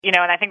And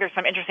I think there's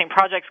some interesting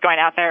projects going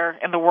out there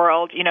in the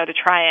world, to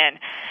try and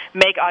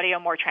make audio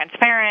more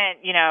transparent,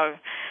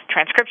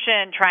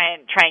 transcription, try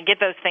and get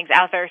those things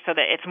out there so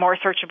that it's more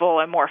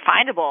searchable and more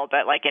findable.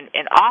 But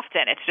and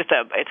often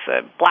it's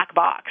a black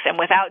box. And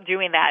without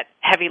doing that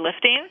heavy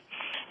lifting,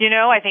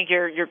 I think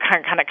you're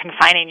kind of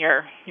confining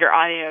your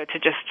audio to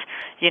just,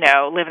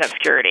 live in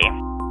obscurity.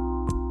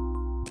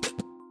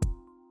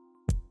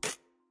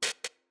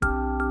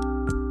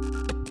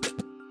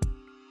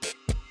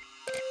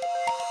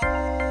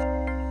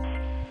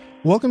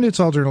 Welcome to It's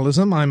All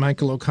Journalism. I'm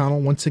Michael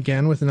O'Connell once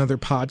again with another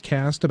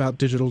podcast about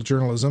digital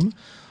journalism.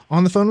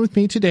 On the phone with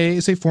me today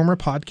is a former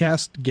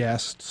podcast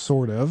guest,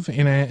 sort of,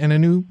 and a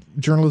new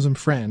journalism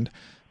friend,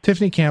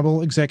 Tiffany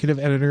Campbell, executive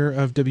editor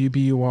of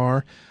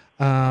WBUR,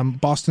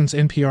 Boston's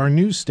NPR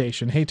news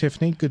station. Hey,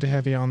 Tiffany, good to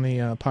have you on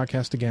the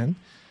podcast again.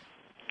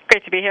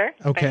 Great to be here.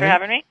 Okay. Thanks for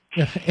having me.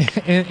 Yeah.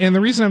 And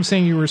the reason I'm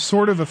saying you were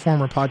sort of a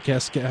former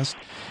podcast guest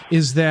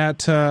is that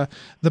the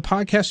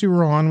podcast you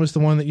were on was the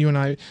one that you and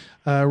I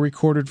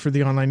recorded for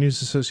the Online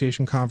News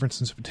Association conference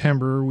in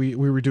September. We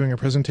were doing a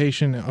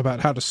presentation about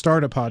how to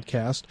start a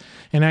podcast,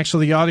 and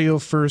actually the audio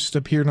first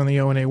appeared on the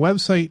ONA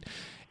website,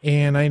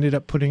 and I ended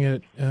up putting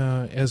it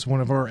as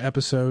one of our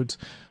episodes.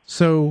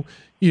 So,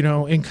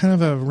 in kind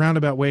of a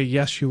roundabout way,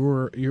 yes, you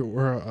were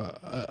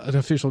an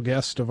official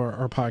guest of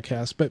our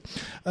podcast. But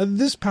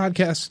this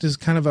podcast is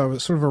kind of a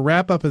sort of a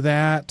wrap up of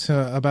that,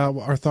 about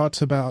our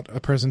thoughts about a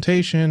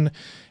presentation,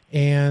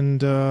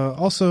 and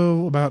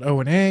also about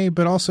O&A,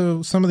 but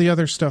also some of the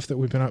other stuff that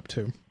we've been up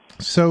to.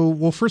 So,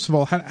 well, first of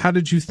all, how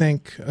did you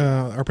think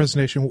our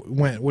presentation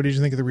went? What did you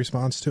think of the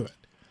response to it?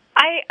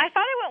 I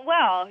thought it went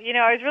well.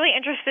 I was really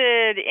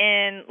interested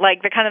in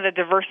the kind of the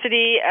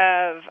diversity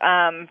of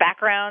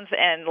backgrounds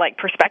and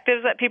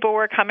perspectives that people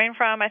were coming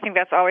from. I think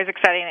that's always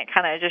exciting. It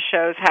kind of just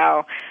shows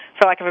how,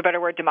 for lack of a better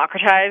word,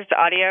 democratized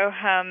audio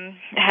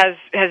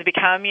has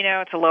become.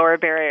 It's a lower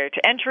barrier to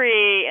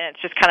entry, and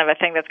it's just kind of a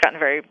thing that's gotten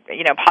very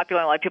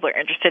popular. And a lot of people are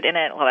interested in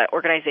it. A lot of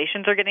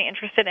organizations are getting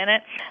interested in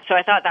it. So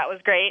I thought that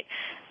was great.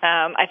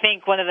 I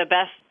think one of the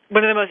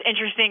most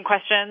interesting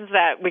questions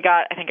that we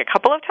got, I think, a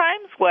couple of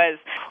times was,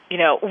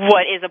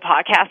 what is a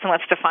podcast, and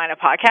let's define a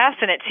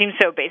podcast. And it seems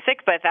so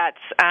basic, but that's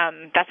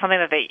something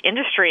that the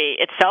industry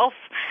itself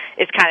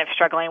is kind of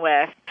struggling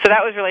with. So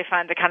that was really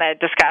fun to kind of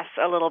discuss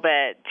a little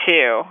bit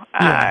too.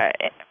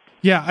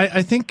 Yeah,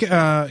 I think,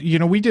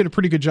 we did a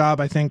pretty good job,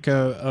 I think,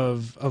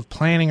 of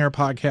planning our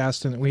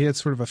podcast, and we had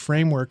sort of a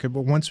framework.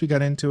 But once we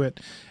got into it,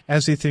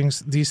 as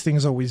these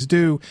things always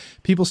do,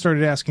 people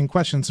started asking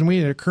questions, and we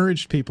had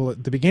encouraged people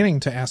at the beginning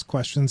to ask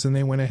questions, and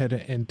they went ahead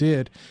and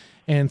did.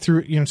 And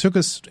took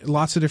us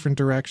lots of different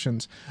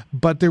directions.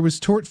 But there was,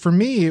 for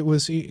me, it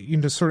was,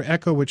 to sort of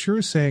echo what you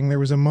were saying, there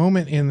was a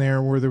moment in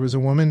there where there was a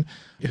woman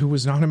who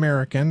was not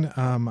American.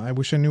 I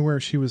wish I knew where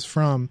she was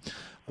from.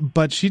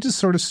 But she just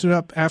sort of stood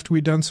up after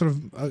we'd done sort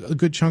of a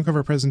good chunk of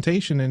our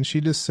presentation, and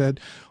she just said,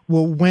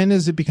 well, when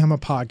does it become a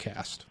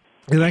podcast?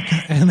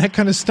 And that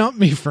kind of stumped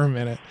me for a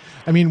minute.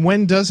 I mean,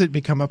 when does it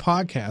become a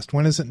podcast?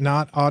 When is it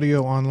not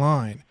audio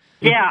online?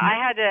 Yeah, I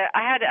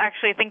had to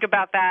actually think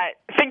about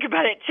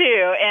it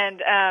too,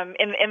 and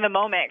in the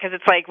moment, because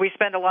it's we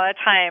spend a lot of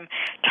time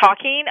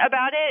talking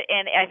about it,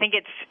 and I think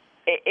it's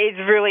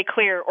really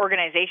clear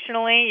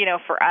organizationally,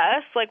 for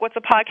us, what's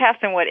a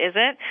podcast and what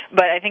isn't.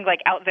 But I think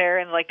out there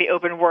in the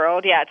open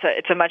world, yeah,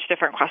 it's a much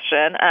different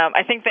question.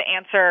 I think the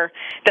answer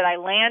that I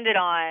landed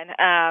on,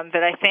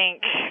 that I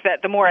think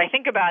that the more I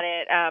think about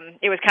it,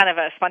 it was kind of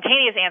a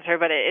spontaneous answer,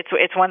 but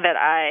it's one that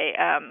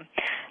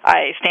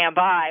I stand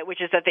by,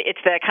 which is that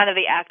it's the kind of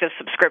the act of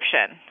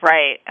subscription,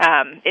 right?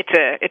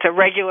 It's a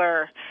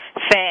regular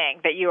thing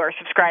that you are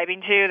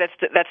subscribing to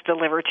that's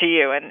delivered to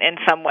you in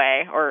some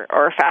way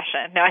or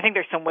fashion. Now, I think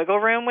there's some wiggle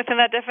room within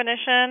that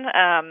definition,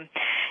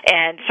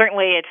 and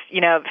certainly it's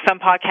some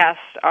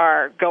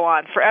podcasts go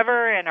on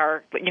forever and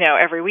are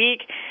every week,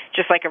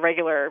 just like a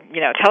regular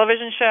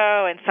television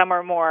show, and some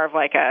are more of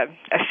a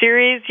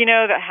series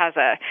that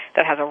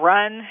has a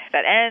run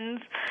that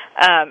ends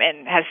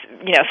and has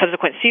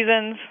subsequent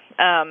seasons.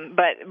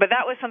 But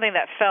that was something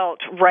that felt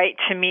right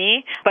to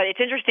me. But it's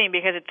interesting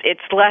because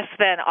it's less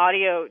than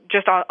audio,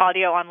 just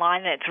audio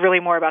online, and it's really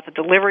more about the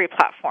delivery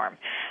platform,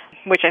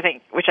 which I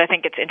think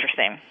it's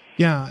interesting.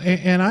 Yeah,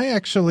 and I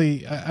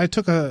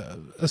took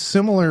a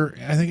similar,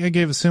 I think I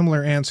gave a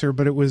similar answer,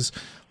 but it was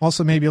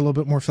also maybe a little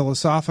bit more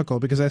philosophical,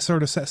 because I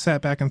sort of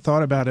sat back and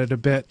thought about it a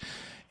bit.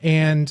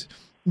 And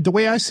the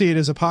way I see it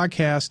is, a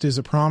podcast is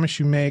a promise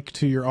you make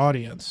to your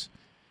audience.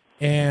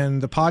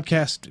 And the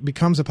podcast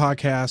becomes a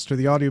podcast, or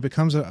the audio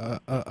becomes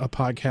a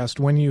podcast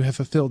when you have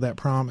fulfilled that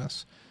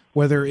promise.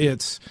 Whether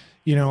it's,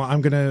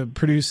 I'm going to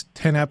produce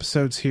 10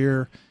 episodes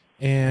here,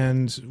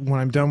 and when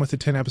I'm done with the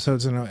 10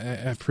 episodes and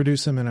I've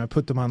produced them and I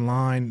put them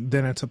online,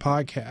 then it's a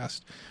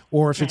podcast.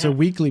 Or if it's a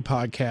weekly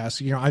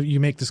podcast, you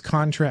make this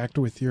contract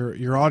with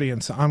your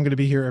audience. I'm going to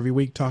be here every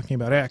week talking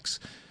about X.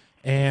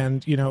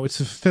 And,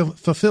 it's a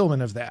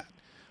fulfillment of that.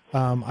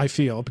 I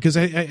feel, because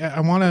I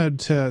wanted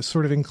to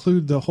sort of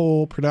include the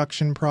whole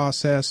production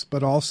process,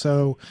 but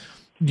also,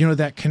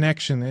 that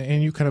connection,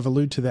 and you kind of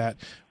allude to that,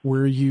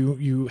 where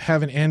you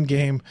have an end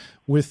game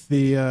with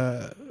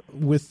the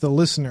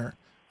listener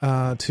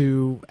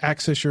to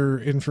access your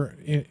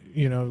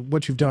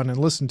what you've done and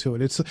listen to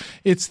it.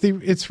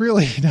 It's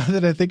really, now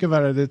that I think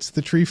about it, it's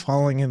the tree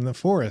falling in the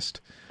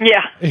forest.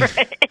 Yeah,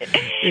 right.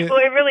 Well,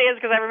 it really is,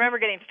 because I remember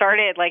getting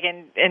started like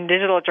in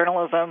digital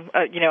journalism,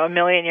 a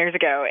million years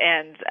ago,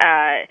 and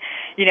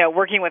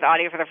working with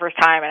audio for the first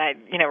time, and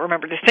I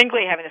remember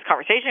distinctly having this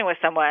conversation with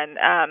someone.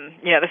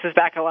 This is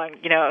back along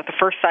the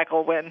first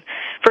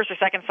or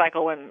second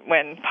cycle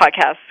when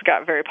podcasts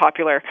got very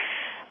popular.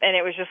 And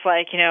it was just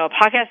like, a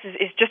podcast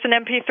is just an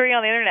MP3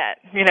 on the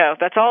internet.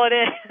 That's all it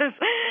is.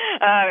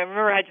 I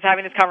remember just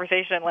having this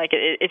conversation, like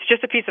it's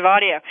just a piece of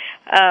audio.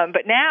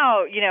 But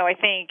now, I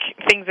think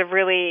things have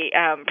really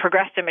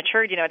progressed and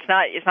matured.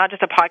 It's not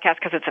just a podcast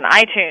because it's an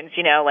iTunes.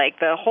 Like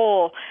the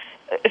whole.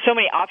 So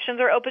many options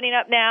are opening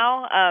up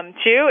now,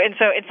 too. And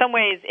so in some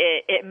ways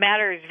it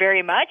matters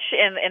very much,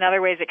 and in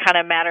other ways it kind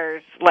of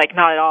matters like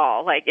not at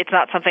all. Like it's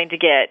not something to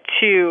get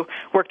too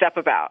worked up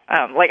about.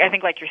 I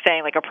think like you're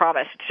saying, like a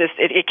promise, it's just,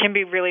 it can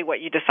be really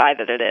what you decide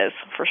that it is,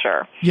 for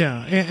sure.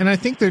 Yeah. And I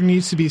think there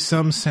needs to be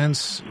some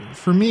sense,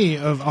 for me,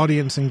 of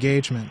audience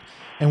engagement.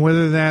 And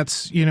whether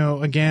that's,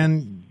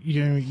 again,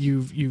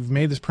 you've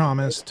made this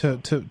promise to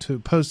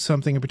post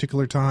something a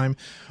particular time,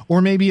 or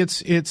maybe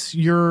it's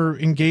your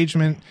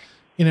engagement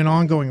in an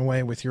ongoing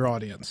way with your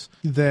audience,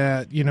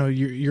 that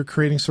you're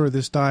creating sort of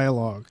this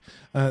dialogue,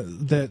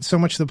 that so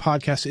much of the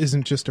podcast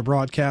isn't just a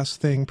broadcast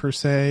thing per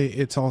se,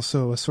 it's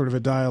also a sort of a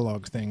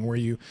dialogue thing where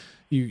you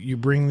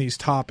bring these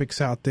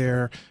topics out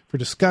there for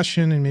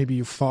discussion, and maybe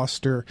you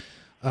foster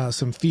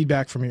some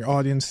feedback from your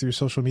audience through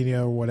social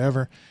media or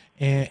whatever,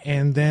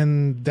 and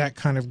then that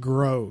kind of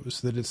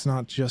grows, that it's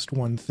not just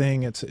one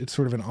thing, it's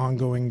sort of an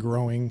ongoing,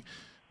 growing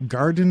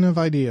garden of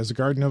ideas, a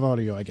garden of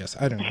audio, I guess.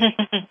 I don't know.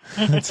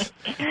 That's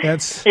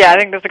yeah, I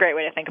think that's a great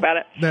way to think about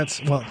it. That's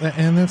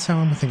how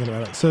I'm thinking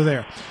about it. So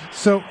there.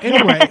 So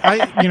anyway,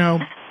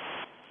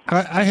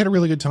 I had a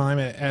really good time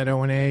at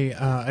O&A.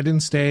 I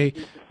didn't stay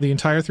the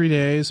entire 3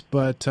 days,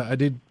 but I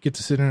did get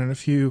to sit in on a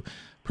few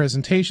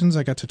presentations.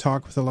 I got to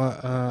talk with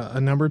a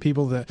number of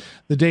people.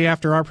 The day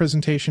after our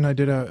presentation, I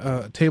did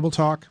a table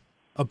talk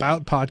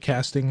about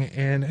podcasting,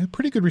 and a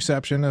pretty good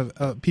reception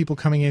of people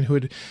coming in who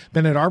had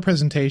been at our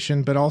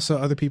presentation, but also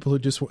other people who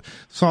just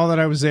saw that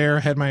I was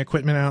there, had my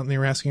equipment out, and they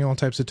were asking all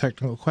types of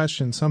technical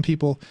questions. Some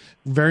people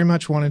very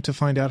much wanted to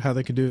find out how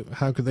they could do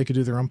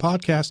their own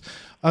podcast.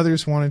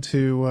 Others wanted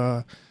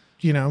to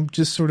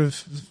just sort of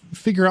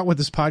figure out what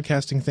this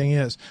podcasting thing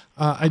is.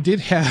 I did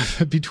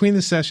have, between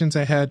the sessions,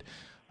 I had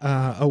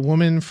a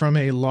woman from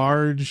a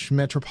large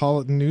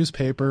metropolitan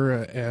newspaper,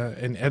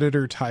 an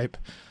editor type,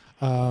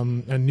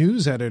 a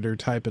news editor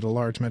type at a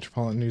large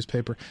metropolitan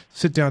newspaper,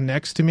 sit down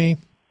next to me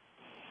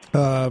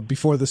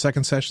before the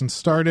second session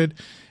started,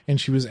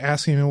 and she was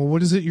asking me, well,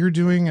 what is it you're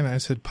doing? And I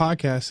said,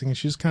 podcasting. And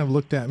she just kind of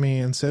looked at me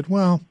and said,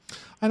 well,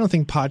 I don't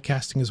think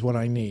podcasting is what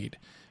I need.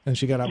 And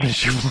she got up and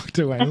she walked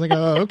away. I was like,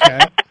 oh, okay.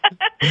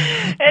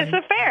 It's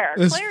a fair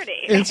clarity.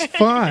 It's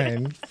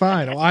fine.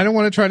 Well, I don't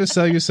want to try to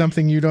sell you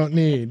something you don't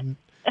need.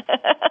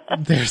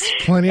 There's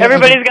plenty.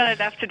 Everybody's got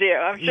enough to do,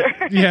 I'm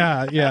sure.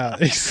 Yeah,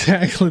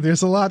 exactly.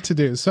 There's a lot to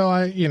do. So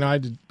I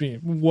did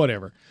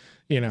whatever.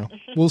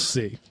 We'll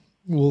see.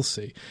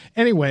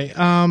 Anyway,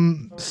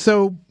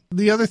 so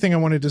the other thing I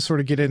wanted to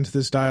sort of get into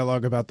this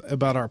dialogue about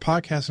our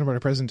podcast and about our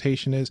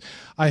presentation is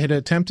I had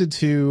attempted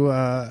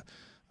to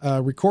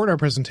record our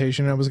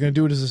presentation. I was going to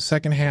do it as a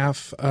second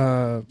half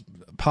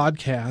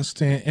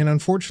podcast, and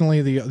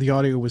unfortunately, the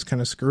audio was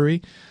kind of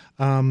screwy.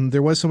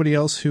 There was somebody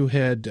else who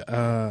had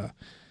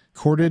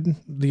recorded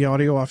the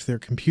audio off their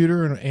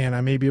computer, and I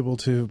may be able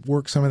to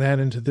work some of that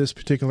into this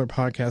particular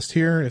podcast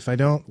here. If I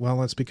don't, well,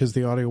 that's because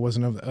the audio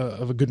wasn't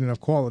of a good enough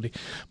quality.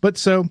 But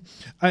so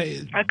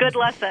a good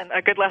lesson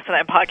in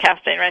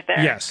podcasting right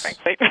there. Yes.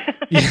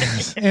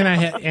 Yes. And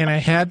I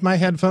had my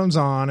headphones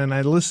on, and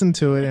I listened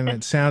to it, and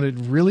it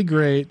sounded really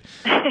great.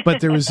 But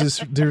there was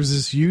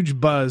this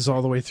huge buzz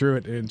all the way through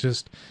it.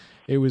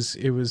 It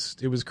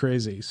was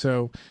crazy.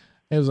 So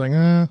it was like,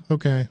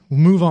 okay, we'll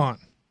move on.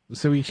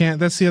 So we can't.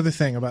 That's the other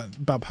thing about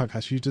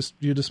podcasts.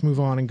 You just move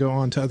on and go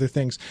on to other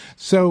things.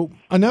 So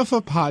enough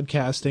of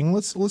podcasting.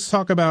 Let's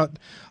talk about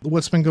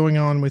what's been going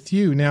on with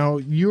you. Now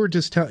you were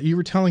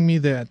telling me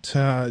that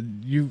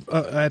you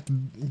at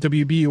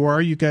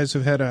WBUR you guys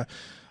have had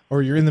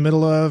or you're in the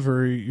middle of,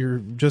 or you're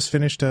just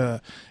finished an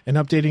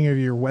updating of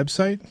your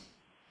website.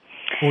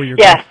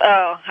 Yes.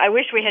 Oh, I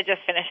wish we had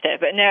just finished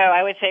it, but no.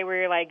 I would say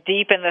we're like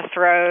deep in the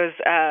throes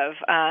of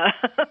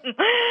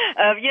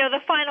the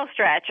final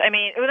stretch. I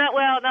mean,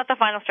 not the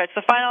final stretch.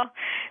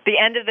 The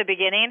end of the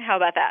beginning. How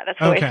about that? That's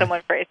the way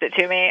someone phrased it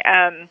to me.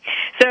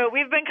 So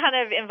we've been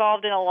kind of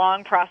involved in a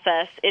long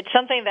process. It's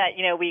something that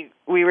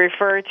we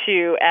refer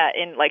to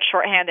in like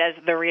shorthand as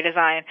the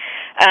redesign,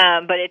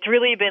 but it's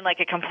really been like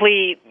a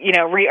complete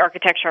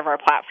re-architecture of our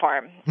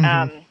platform.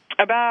 Mm-hmm.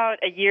 About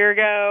a year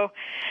ago,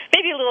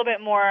 maybe a little bit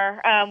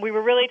more, we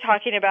were really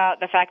talking about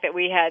the fact that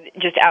we had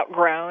just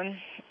outgrown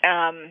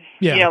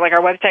Like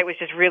our website was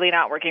just really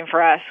not working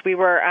for us. We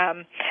were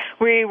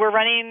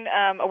running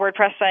a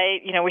WordPress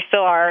site. We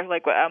still are,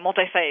 like a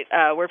multi-site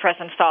WordPress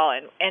install,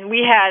 and we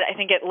had, I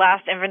think at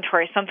last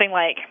inventory, something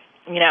like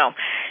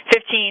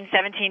 15,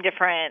 17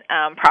 different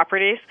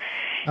properties.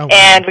 Oh, wow.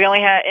 And we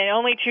only had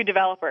only 2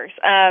 developers.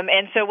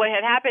 And so what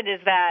had happened is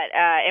that,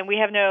 and we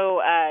have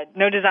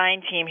no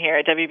design team here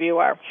at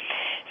WBUR.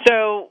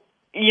 So,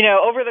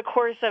 over the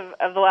course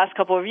of the last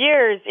couple of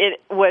years, it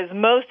was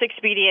most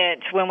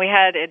expedient when we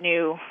had a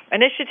new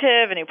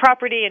initiative, a new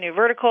property, a new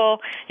vertical,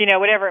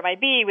 whatever it might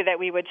be, that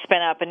we would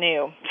spin up a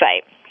new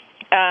site.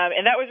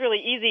 And that was really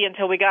easy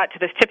until we got to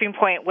this tipping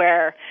point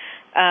where,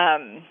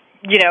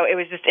 it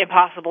was just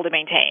impossible to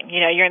maintain.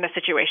 You're in the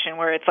situation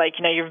where it's like,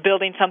 you're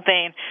building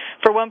something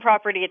for one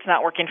property, it's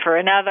not working for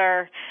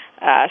another.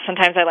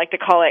 Sometimes I like to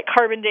call it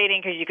carbon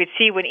dating because you could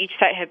see when each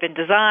site had been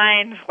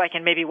designed, like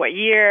in maybe what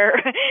year,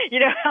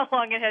 how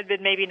long it had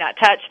been maybe not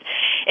touched.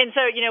 And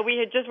so,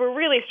 we're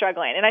really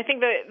struggling. And I think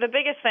the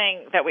biggest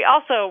thing that we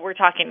also were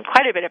talking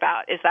quite a bit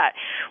about is that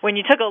when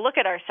you took a look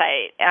at our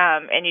site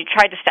and you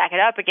tried to stack it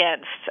up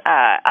against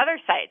other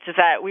sites, is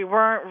that we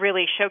weren't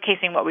really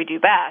showcasing what we do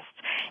best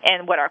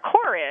and what our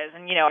core is.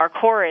 And, our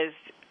core is,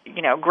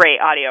 great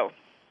audio.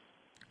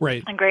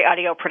 Right. And great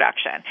audio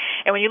production.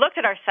 And when you looked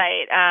at our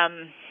site,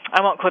 I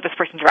won't quote this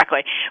person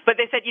directly, but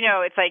they said,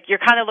 it's like you're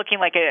kind of looking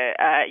like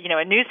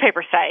a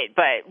newspaper site,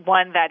 but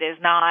one that is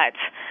not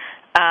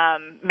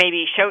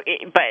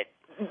but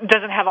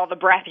doesn't have all the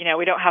breadth.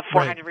 We don't have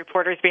 400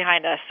 reporters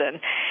behind us and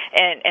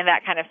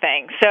that kind of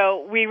thing.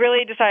 So we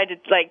really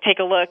decided to take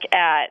a look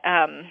at,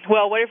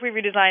 what if we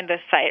redesigned this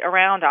site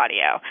around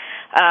audio,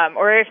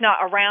 or if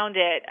not around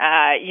it,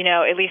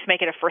 at least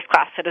make it a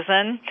first-class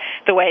citizen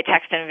the way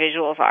text and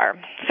visuals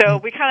are. So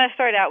we kind of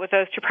started out with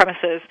those 2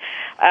 premises,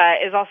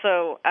 is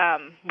also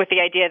with the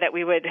idea that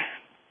we would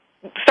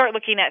start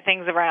looking at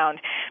things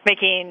around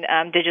making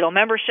digital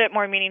membership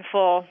more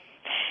meaningful,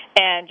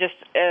 and just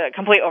a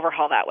complete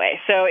overhaul that way.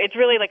 So it's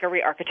really like a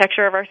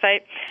re-architecture of our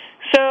site.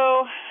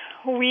 So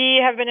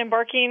we have been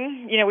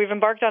we've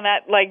embarked on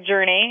that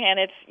journey, and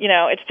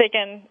it's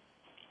taken,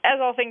 as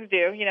all things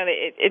do,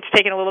 it's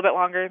taken a little bit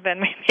longer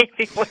than we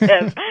maybe would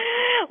have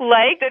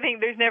liked. I think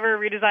there's never a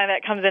redesign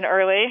that comes in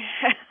early,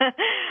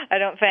 I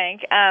don't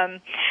think.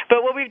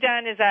 But what we've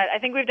done is that I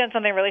think we've done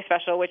something really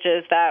special, which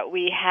is that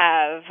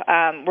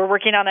we're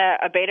working on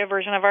a beta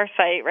version of our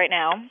site right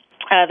now.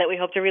 That we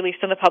hope to release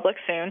to the public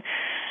soon.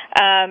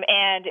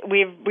 And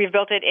we've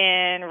built it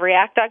in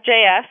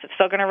React.js. It's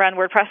still going to run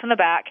WordPress in the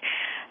back.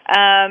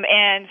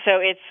 And so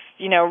it's,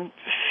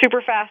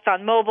 super fast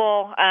on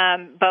mobile.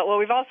 But what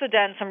we've also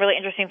done some really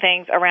interesting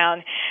things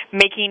around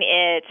making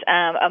it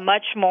a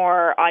much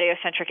more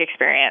audio-centric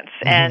experience.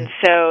 Mm-hmm. And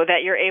so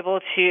that you're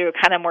able to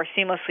kind of more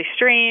seamlessly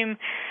stream,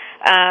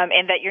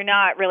 and that you're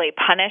not really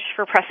punished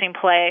for pressing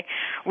play.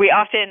 We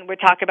often would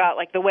talk about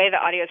the way the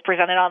audio is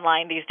presented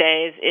online these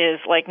days is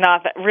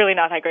not that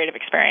great of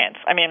experience.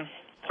 I mean,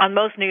 on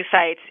most news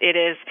sites, it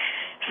is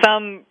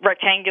some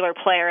rectangular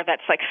player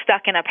that's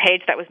stuck in a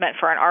page that was meant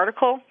for an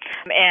article,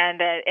 and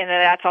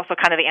that's also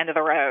kind of the end of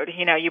the road.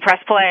 You press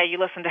play, you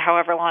listen to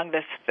however long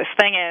this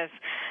thing is,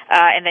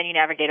 and then you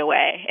navigate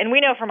away. And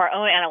we know from our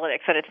own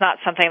analytics that it's not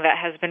something that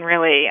has been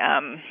really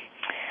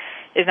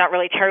is not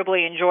really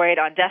terribly enjoyed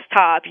on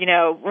desktop. We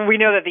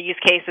know that the use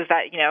case is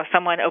that,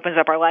 someone opens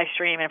up our live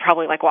stream and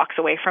probably walks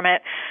away from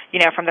it,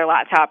 from their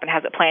laptop and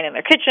has it playing in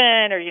their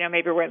kitchen, or,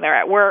 maybe when they're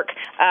at work.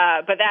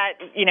 But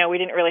that, we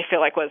didn't really feel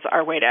like was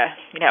our way to,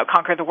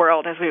 conquer the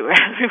world as we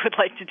would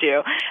like to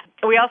do.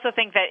 We also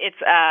think that it's,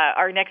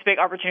 our next big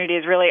opportunity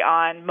is really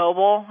on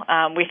mobile.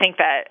 We think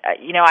that,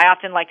 I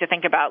often like to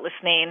think about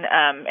listening,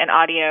 and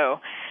audio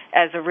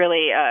as a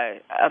really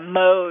a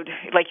mode,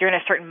 you're in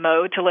a certain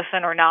mode to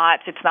listen or not.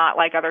 It's not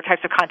like other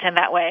types of content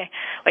that way.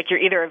 You're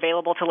either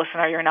available to listen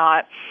or you're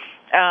not.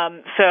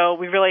 So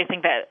we really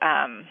think that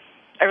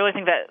I really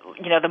think that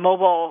the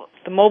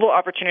mobile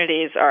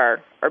opportunities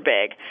are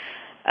big.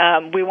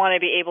 We want to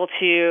be able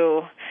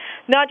to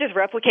not just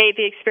replicate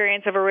the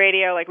experience of a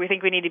radio, we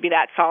think we need to be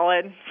that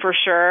solid for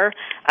sure,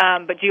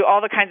 but do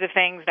all the kinds of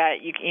things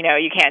that you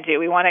can't do.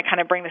 We want to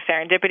kind of bring the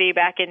serendipity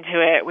back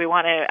into it. We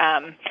want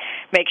to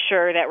make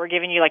sure that we're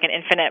giving you an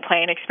infinite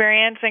playing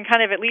experience, and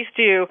kind of at least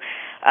do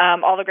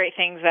all the great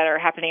things that are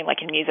happening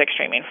in music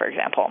streaming, for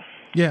example.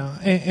 Yeah,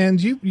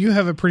 and you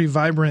have a pretty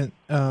vibrant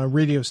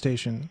radio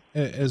station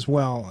as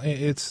well.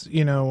 It's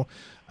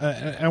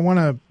I want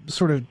to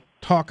sort of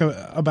talk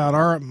about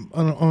our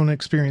own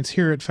experience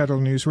here at Federal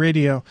News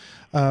Radio.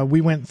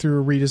 We went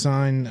through a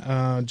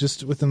redesign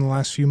just within the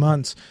last few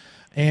months,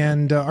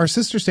 and our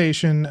sister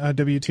station,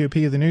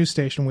 WTOP, the news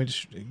station,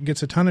 which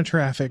gets a ton of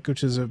traffic,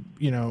 which is a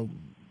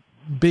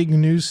big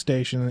news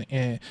station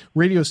and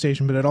radio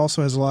station, but it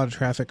also has a lot of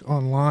traffic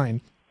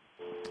online.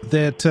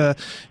 That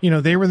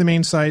they were the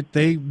main site.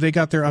 They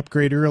got their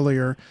upgrade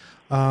earlier.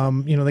 They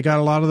got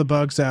a lot of the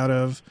bugs out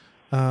of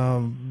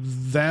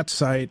that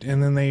site,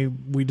 and then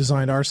we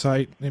designed our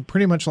site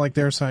pretty much like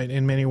their site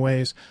in many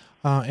ways.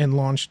 and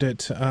launched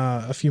it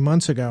a few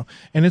months ago.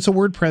 And it's a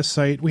WordPress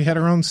site. We had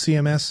our own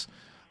CMS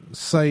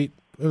site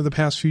over the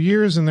past few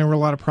years, and there were a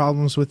lot of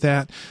problems with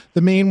that.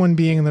 The main one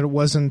being that it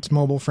wasn't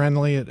mobile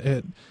friendly.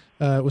 It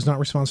was not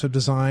responsive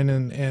design,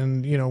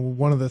 and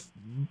one of the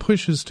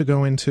pushes to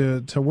go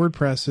into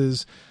WordPress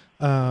is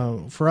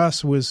for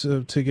us was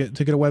to get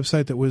a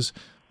website that was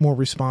more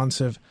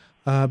responsive,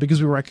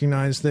 because we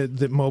recognized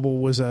that mobile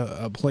was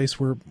a place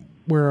where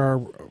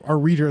our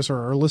readers or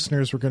our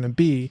listeners were going to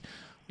be.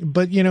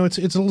 But it's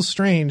a little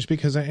strange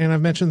because, and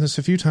I've mentioned this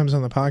a few times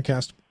on the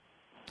podcast,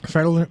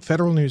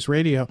 Federal News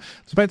Radio,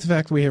 despite the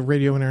fact that we have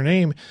radio in our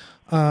name,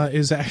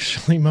 is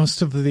actually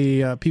most of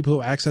the people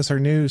who access our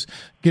news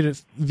get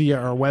it via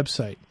our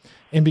website.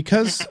 And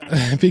because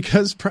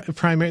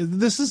primary,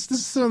 this is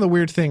sort of the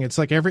weird thing. It's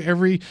like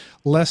every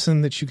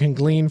lesson that you can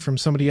glean from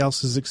somebody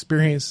else's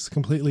experience is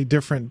completely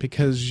different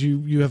because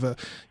you have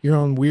your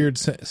own weird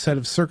set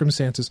of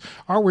circumstances.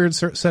 Our weird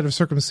set of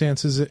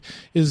circumstances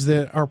is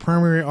that our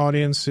primary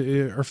audience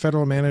are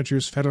federal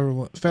managers,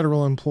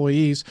 federal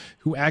employees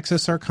who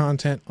access our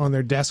content on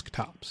their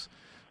desktops.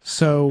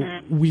 So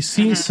we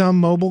see some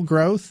mobile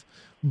growth,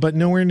 but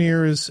nowhere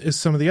near as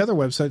some of the other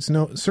websites.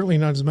 No, certainly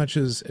not as much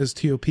as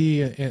TOP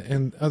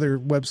and other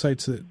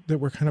websites that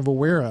we're kind of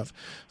aware of.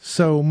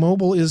 So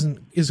mobile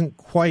isn't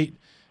quite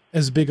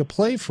as big a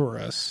play for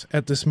us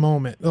at this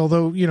moment.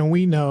 Although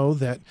we know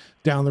that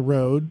down the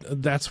road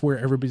that's where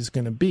everybody's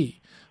going to be.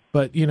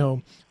 But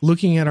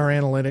looking at our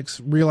analytics,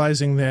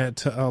 realizing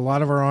that a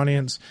lot of our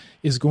audience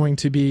is going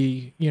to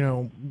be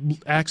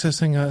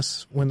accessing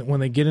us when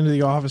they get into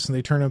the office and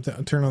they turn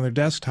on their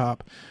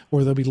desktop,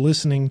 or they'll be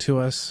listening to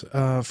us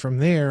from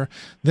there.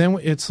 Then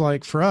it's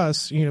like for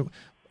us, the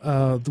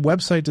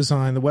website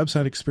design, the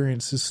website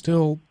experience is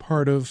still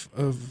part of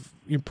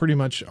pretty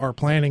much our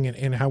planning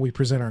and how we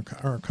present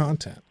our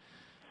content.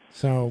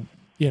 So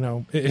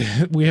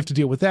we have to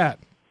deal with that.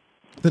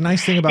 The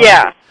nice thing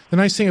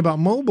about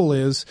mobile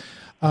is,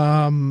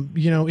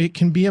 it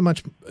can be a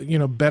much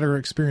better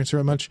experience or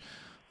a much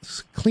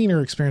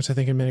cleaner experience, I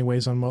think, in many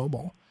ways on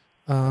mobile,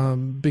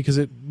 because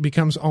it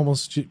becomes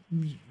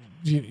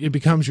it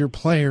becomes your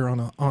player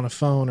on a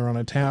phone or on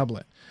a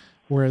tablet.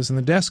 Whereas in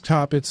the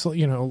desktop, it's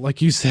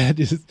like you said,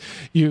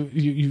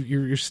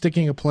 you're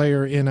sticking a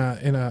player in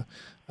a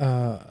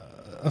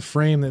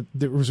frame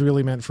that was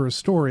really meant for a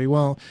story.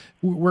 Well,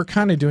 we're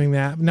kind of doing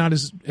that, not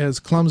as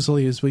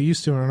clumsily as we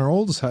used to on our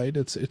old site.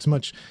 It's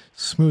much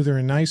smoother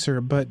and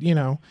nicer, but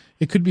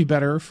it could be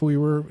better if we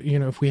were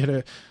if we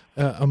had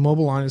a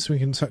mobile on it, so we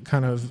can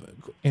kind of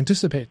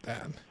anticipate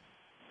that.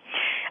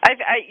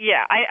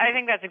 I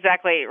think that's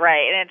exactly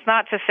right, and it's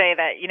not to say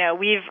that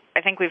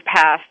we've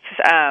passed.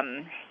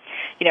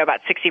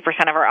 About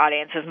 60% of our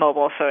audience is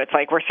mobile, so it's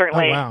like we're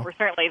certainly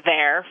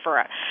there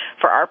for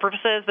our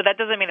purposes. But that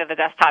doesn't mean that the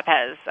desktop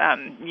has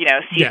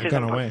ceased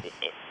gone away.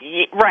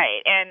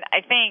 Right, and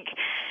I think,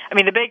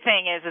 the big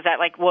thing is that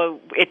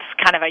it's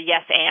kind of a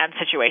yes and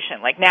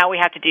situation. Like now we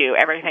have to do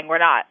everything.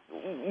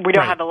 We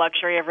don't have the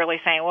luxury of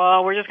really saying,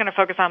 well, we're just going to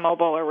focus on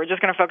mobile or we're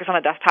just going to focus on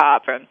the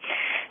desktop. And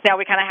now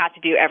we kind of have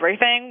to do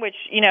everything, which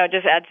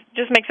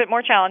just makes it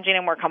more challenging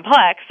and more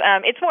complex.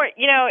 It's more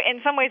in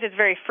some ways it's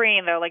very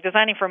freeing though. Like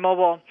designing for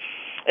mobile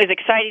is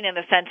exciting in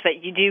the sense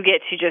that you do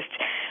get to just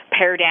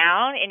pare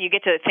down and you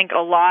get to think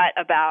a lot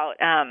about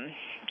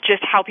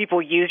just how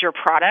people use your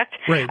product.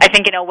 Right. I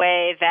think in a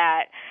way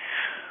that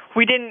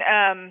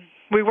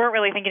we weren't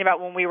really thinking about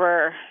when we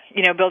were,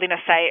 building a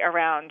site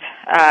around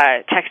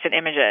text and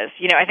images.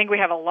 I think we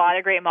have a lot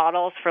of great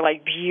models for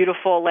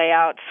beautiful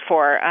layouts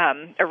for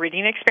a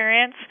reading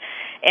experience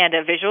and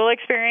a visual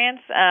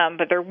experience,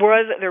 but there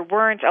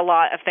weren't a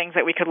lot of things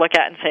that we could look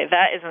at and say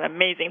that is an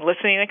amazing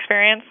listening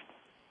experience.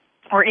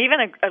 Or even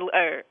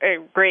a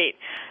great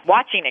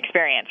watching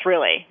experience,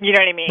 really. You know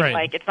what I mean?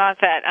 Right. It's not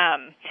that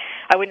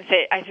I wouldn't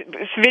say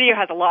video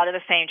has a lot of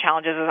the same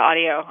challenges as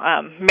audio.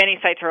 Many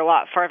sites are a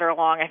lot farther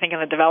along, I think, in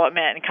the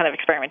development and kind of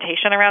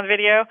experimentation around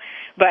video,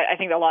 but I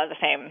think a lot of the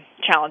same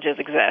challenges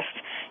exist.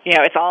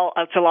 It's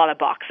a lot of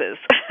boxes,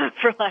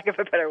 for lack of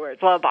a better word.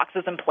 It's a lot of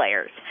boxes and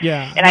players.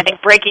 Yeah. And I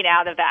think breaking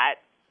out of that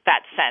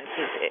sense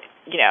is,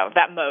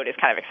 that mode is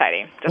kind of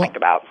exciting to think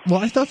about. Well,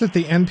 I thought that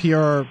the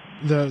NPR,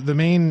 the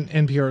main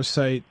NPR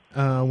site,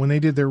 when they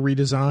did their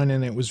redesign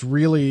and it was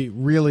really,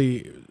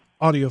 really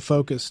audio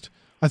focused,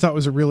 I thought it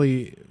was a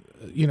really,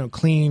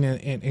 clean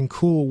and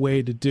cool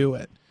way to do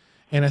it.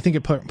 And I think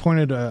it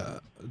pointed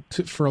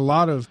for a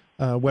lot of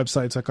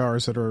websites like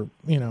ours that are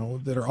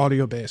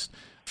audio based,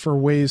 for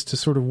ways to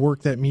sort of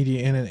work that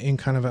media in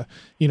kind of a,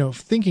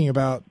 thinking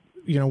about,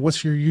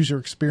 what's your user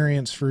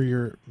experience for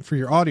your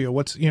audio?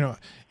 What's,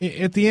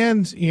 at the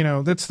end,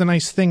 that's the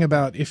nice thing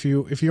about if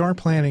you are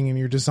planning and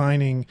you're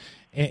designing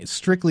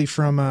strictly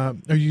from a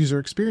user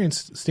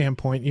experience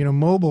standpoint,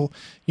 mobile,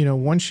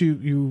 once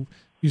you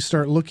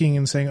start looking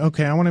and saying,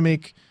 okay, I want to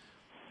make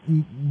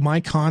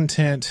my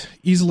content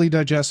easily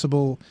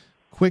digestible,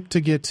 quick to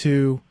get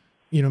to,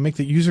 make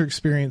the user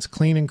experience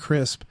clean and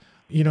crisp,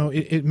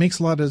 it makes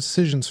a lot of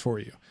decisions for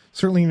you.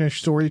 certainly in your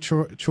story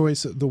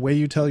choice, the way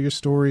you tell your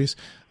stories,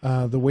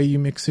 the way you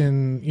mix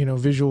in,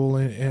 visual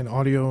and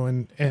audio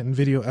and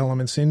video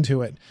elements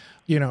into it.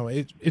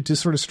 It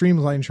just sort of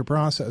streamlines your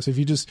process. If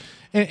you just,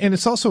 and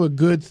it's also a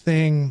good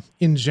thing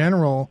in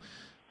general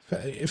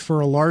for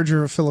a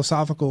larger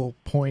philosophical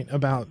point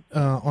about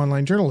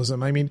online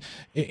journalism. I mean,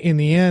 in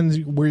the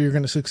end, where you're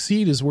going to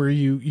succeed is where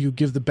you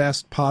give the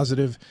best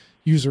positive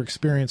user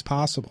experience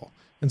possible.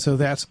 And so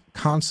that's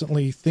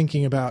constantly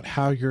thinking about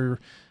how your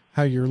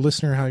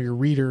listener, how your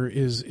reader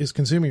is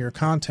consuming your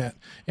content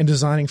and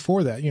designing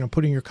for that,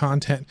 putting your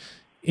content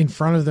in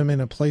front of them in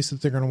a place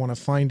that they're going to want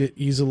to find it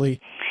easily.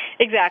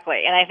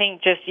 Exactly. And I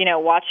think just,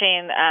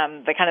 watching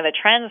the kind of the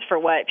trends for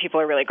what people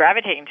are really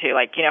gravitating to,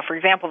 like, for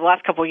example, the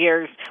last couple of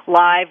years,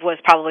 live was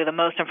probably the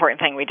most important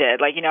thing we did.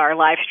 Like, our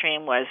live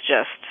stream was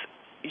just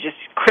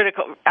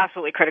critical,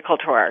 absolutely critical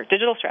to our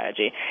digital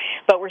strategy.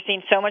 But we're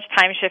seeing so much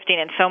time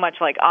shifting and so much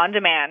like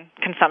on-demand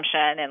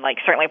consumption, and like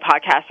certainly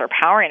podcasts are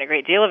powering a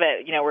great deal of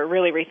it. We're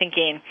really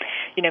rethinking,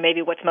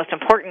 maybe what's most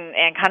important,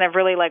 and kind of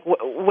really like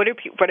what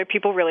do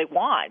people really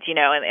want?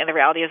 And the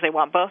reality is they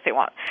want both. They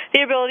want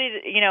the ability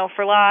to,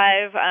 for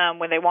live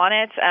when they want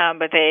it,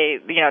 but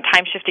they,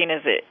 time shifting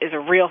is a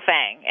real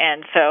thing,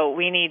 and so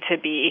we need to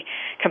be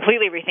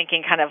completely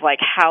rethinking kind of like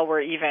how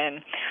we're even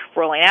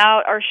rolling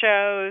out our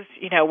shows,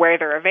 where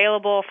they're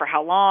available, for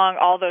how long,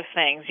 all those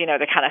things, to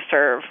kind of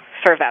serve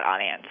that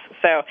audience.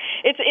 So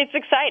it's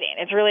exciting.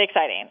 It's really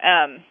exciting.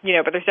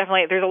 But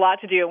there's a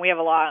lot to do, and we have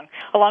a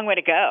long way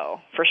to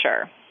go for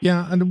sure.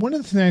 Yeah, and one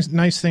of the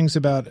nice things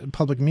about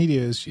public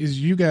media is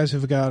you guys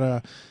have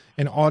got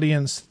an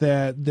audience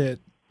that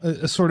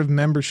a sort of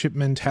membership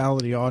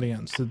mentality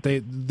audience,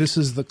 that this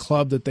is the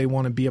club that they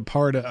want to be a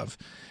part of,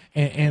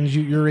 and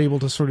you're able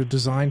to sort of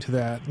design to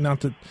that.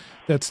 Not that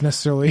that's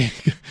necessarily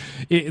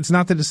it's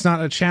not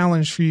a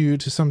challenge for you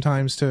to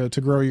sometimes to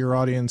grow your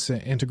audience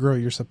and to grow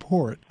your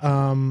support.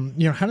 How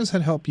does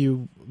that help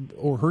you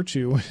or hurt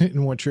you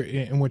in what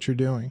you're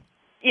doing?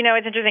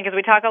 It's interesting because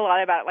we talk a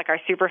lot about like our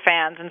super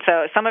fans, and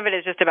so some of it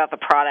is just about the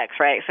products,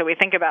 right? So we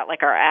think about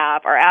like our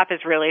app. Our app is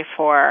really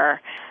for,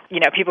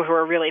 people who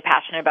are really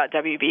passionate about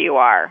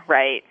WBUR,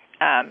 right?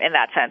 In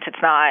that sense,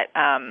 it's not.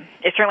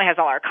 It certainly has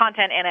all our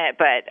content in it,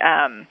 but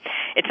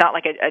it's not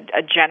like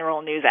a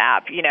general news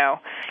app,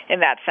 in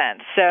that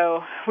sense.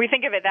 So we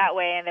think of it that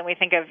way, and then we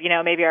think of,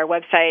 maybe our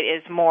website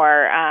is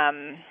more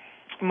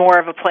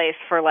of a place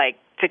for like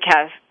to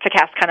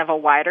cast kind of a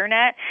wider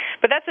net.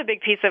 But that's a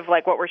big piece of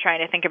like what we're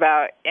trying to think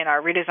about in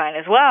our redesign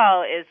as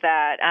well, is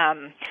that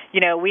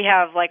we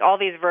have like all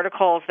these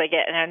verticals. They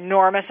get an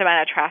enormous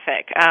amount of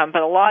traffic,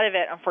 but a lot of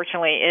it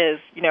unfortunately is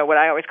what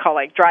I always call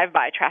like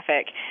drive-by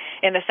traffic,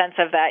 in the sense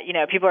of that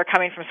people are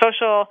coming from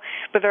social,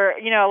 but they're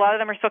a lot of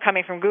them are still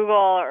coming from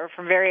Google or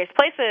from various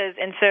places,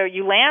 and so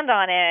you land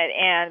on it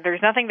and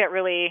there's nothing that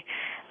really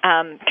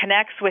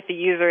connects with the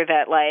user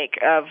that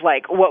of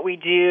what we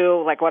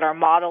do, like what our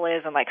model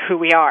is, and like who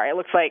we are. It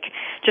looks like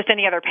just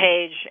any other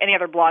page, any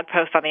other blog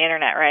post on the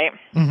internet, right?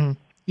 Mm-hmm.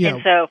 Yeah.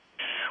 And so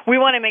we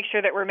want to make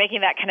sure that we're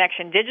making that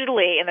connection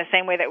digitally in the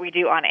same way that we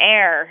do on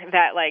air,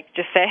 that like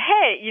just say,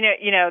 hey,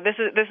 this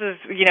is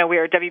we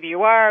are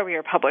WBUR, we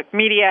are public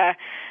media,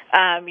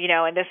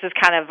 and this is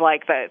kind of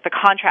like the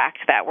contract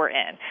that we're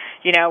in.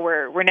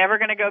 We're never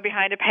going to go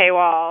behind a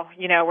paywall.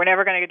 We're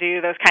never going to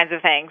do those kinds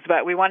of things,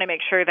 but we want to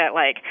make sure that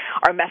like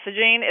our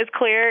messaging is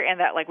clear and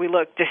that like we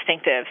look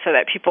distinctive, so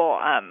that people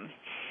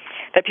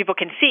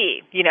can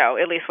see,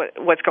 at least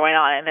what's going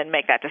on, and then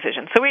make that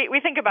decision. So we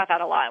think about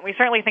that a lot. And we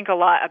certainly think a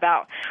lot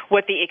about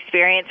what the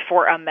experience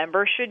for a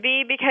member should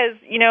be, because,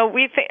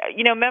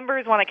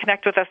 members want to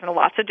connect with us in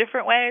lots of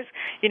different ways,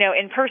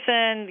 in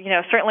person,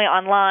 certainly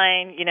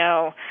online,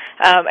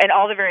 and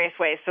all the various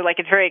ways. So like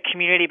it's a very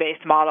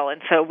community-based model.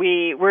 And so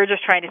we're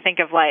just trying to think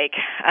of like,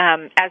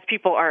 as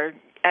people are,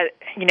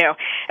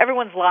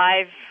 everyone's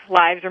lives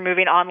are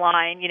moving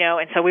online,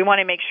 and so we want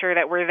to make sure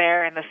that we're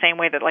there in the same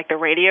way that like the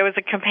radio is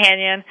a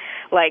companion.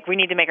 Like we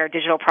need to make our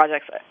digital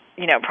products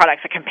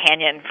a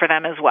companion for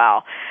them as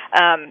well.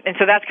 And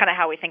so that's kind of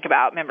how we think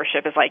about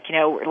membership, is like,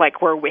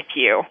 like we're with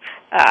you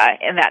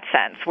in that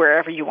sense,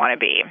 wherever you want to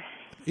be.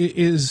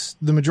 Is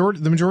the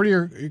majority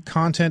of your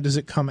content, does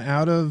it come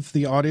out of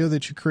the audio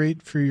that you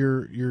create for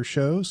your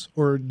shows,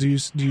 or do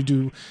you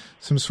do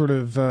some sort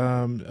of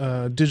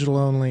digital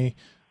only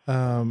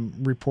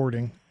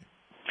reporting?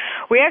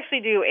 We actually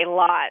do a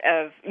lot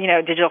of,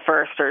 digital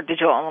first or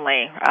digital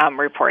only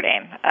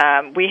reporting.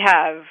 We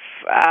have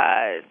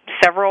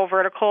several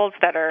verticals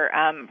that are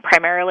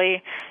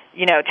primarily,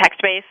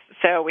 text-based.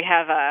 So we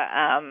have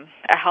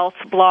a health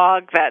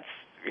blog that's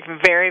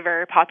very,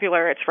 very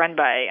popular. It's run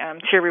by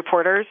tier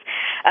reporters.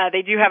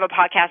 They do have a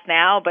podcast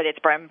now, but it's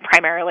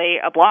primarily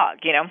a blog,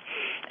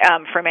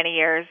 for many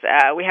years.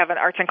 We have an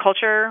arts and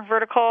culture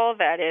vertical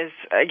that is,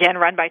 again,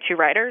 run by two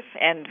writers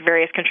and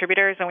various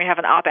contributors, and we have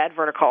an op-ed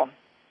vertical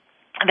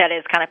that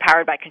is kind of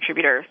powered by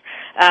contributors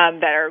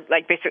that are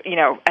like basic,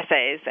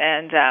 essays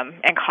and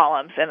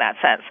columns in that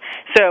sense.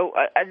 So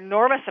an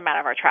enormous amount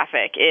of our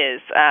traffic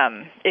is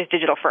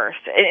digital first.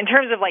 In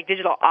terms of like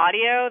digital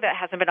audio that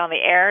hasn't been on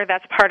the air,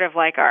 that's part of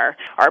like our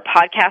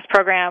podcast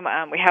program.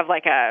 We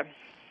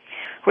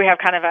have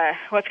kind of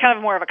it's kind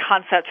of more of a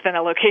concept than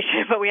a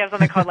location, but we have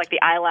something called like the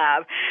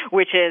iLab,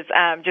 which is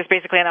just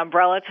basically an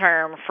umbrella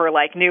term for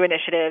like new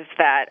initiatives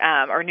that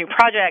or new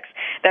projects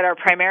that are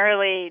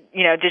primarily,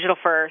 digital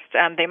first.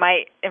 They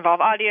might involve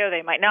audio,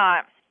 they might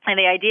not. And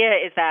the idea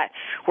is that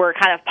we're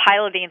kind of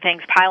piloting in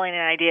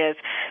ideas.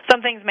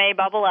 Some things may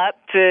bubble up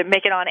to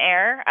make it on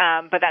air,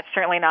 but that's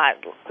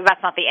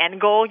not the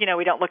end goal.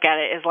 We don't look at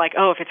it as like,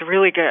 oh, if it's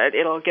really good,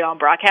 it'll get on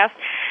broadcast.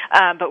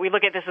 But we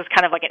look at this as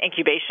kind of like an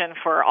incubation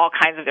for all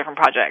kinds of different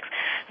projects.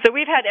 So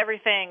we've had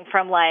everything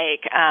from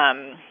like,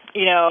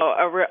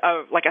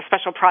 like a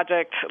special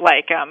project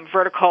like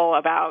Vertical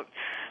about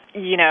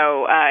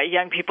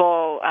young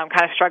people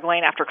kind of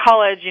struggling after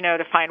college,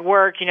 to find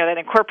work, that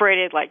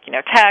incorporated like,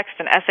 text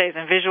and essays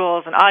and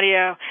visuals and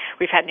audio.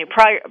 We've had new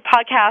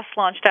podcasts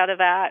launched out of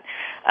that,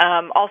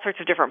 all sorts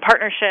of different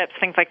partnerships,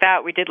 things like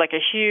that. We did like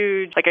a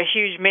huge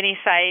mini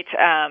site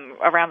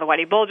around the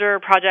Whitey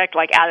Bulger project,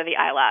 like out of the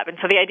iLab. And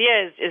so the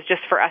idea is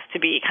just for us to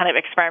be kind of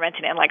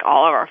experimenting in like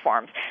all of our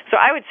forms. So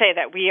I would say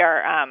that we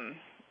are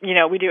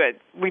we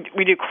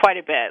do quite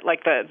a bit,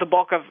 like the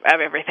bulk of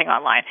everything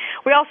online.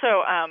 We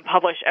also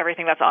publish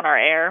everything that's on our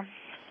air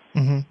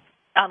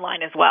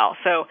online as well.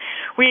 So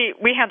we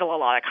handle a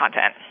lot of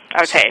content,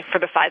 I would say, for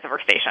the size of our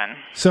station.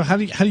 So how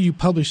do you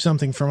publish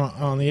something from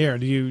on the air?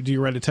 Do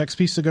you write a text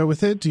piece to go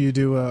with it? Do you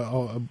do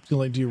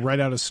do you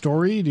write out a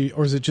story,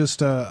 or is it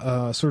just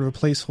a sort of a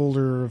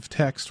placeholder of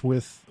text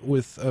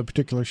with a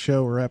particular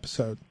show or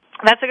episode?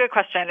 That's a good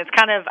question. It's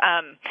kind of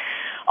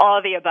all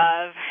of the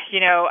above.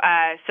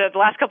 So the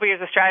last couple of years,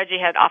 the strategy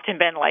had often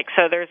been like,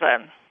 so there's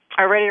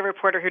a radio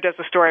reporter who does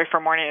the story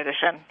for Morning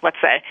Edition, let's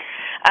say.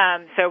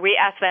 So we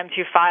ask them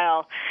to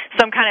file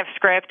some kind of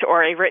script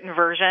or a written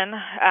version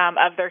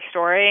of their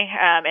story,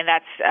 and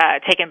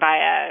that's taken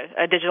by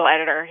a digital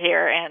editor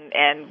here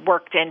and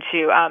worked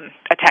into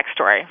a text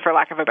story, for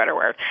lack of a better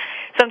word.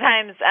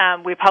 Sometimes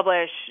we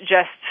publish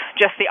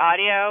just the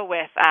audio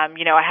with a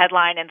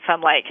headline and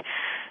some, like,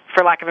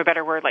 for lack of a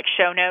better word, like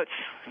show notes,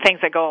 things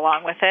that go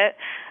along with it.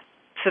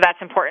 So that's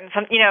important.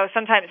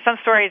 Sometimes some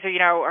stories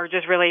are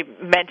just really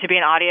meant to be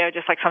in audio,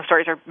 just like some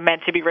stories are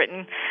meant to be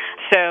written.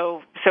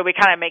 So we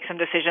kind of make some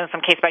decisions,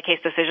 some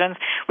case-by-case decisions.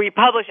 We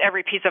publish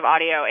every piece of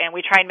audio, and we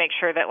try and make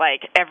sure that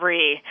like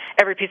every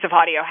piece of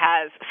audio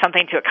has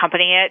something to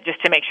accompany it,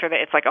 just to make sure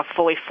that it's like a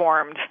fully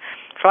formed,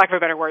 for lack of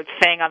a better word,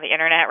 thing on the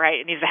internet, right?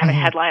 It needs to have a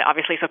headline,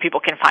 obviously, so people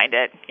can find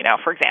it,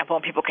 for example,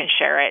 and people can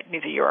share it. It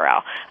needs a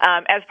URL.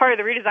 As part of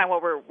the redesign,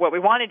 what we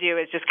want to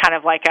do is just kind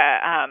of like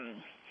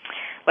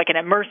like an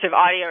immersive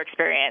audio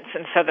experience,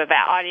 and so that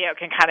audio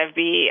can kind of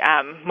be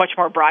much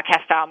more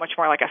broadcast style, much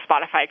more like a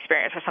Spotify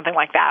experience or something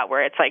like that,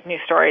 where it's like new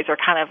stories are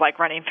kind of like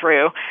running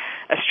through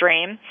a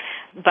stream.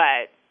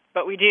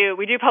 But we do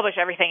publish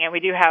everything, and we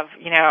do have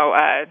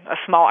a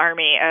small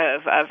army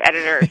of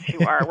editors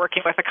who are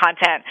working with the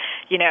content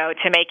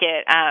to make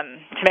it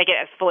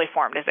as fully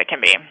formed as it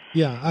can be.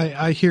 Yeah,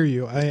 I hear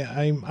you.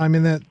 I'm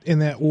in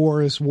that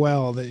war as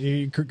well. That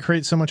you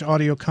create so much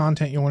audio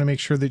content, you want to make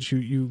sure that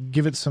you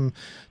give it some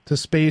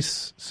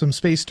space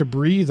to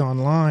breathe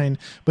online.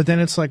 But then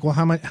it's like, well,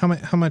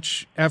 how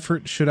much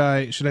effort should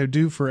I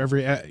do for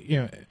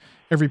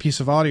every piece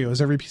of audio? Is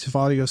every piece of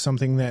audio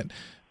something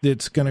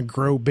that's going to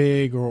grow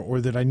big, or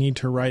that I need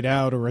to write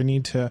out, or I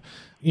need to,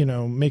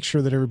 make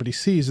sure that everybody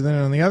sees? And then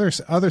on the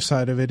other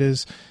side of it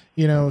is,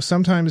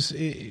 sometimes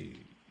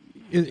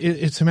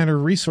it's a matter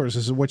of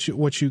resources,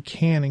 what you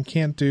can and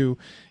can't do,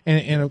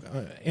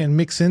 and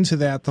mix into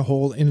that the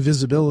whole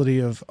invisibility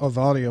of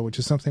audio, which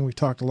is something we've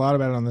talked a lot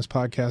about on this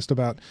podcast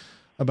about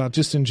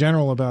just in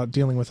general about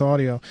dealing with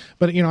audio.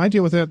 But, I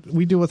deal with that.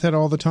 We deal with that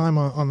all the time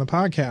on the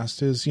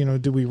podcast is,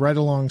 do we write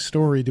a long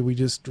story? Do we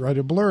just write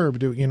a blurb?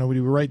 Do we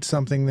write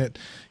something that,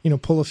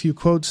 pull a few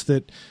quotes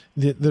that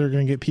are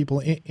going to get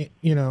people,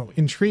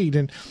 intrigued?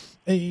 And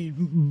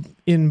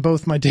in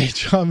both my day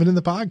job and in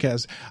the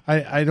podcast,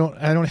 I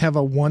don't have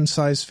a one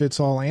size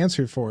fits all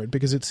answer for it,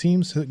 because it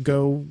seems to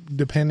go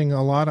depending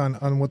a lot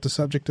on what the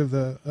subject of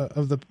the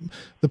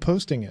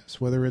posting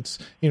is, whether it's,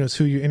 it's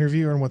who you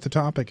interview and what the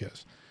topic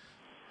is.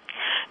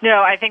 No,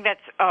 I think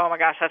that's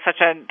such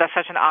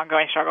an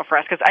ongoing struggle for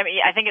us, because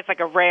I think it's like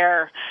a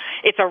rare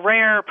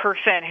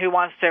person who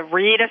wants to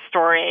read a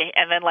story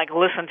and then like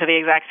listen to the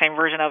exact same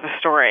version of the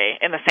story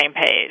in the same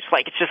page.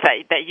 Like, it's just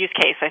that use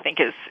case I think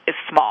is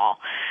small.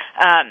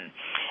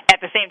 At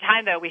the same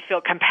time, though, we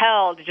feel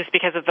compelled, just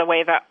because of the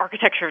way the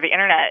architecture of the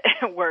internet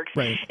works,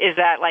 right, is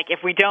that like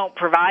if we don't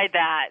provide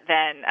that,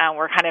 then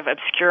we're kind of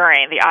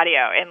obscuring the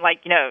audio. And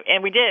and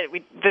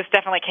this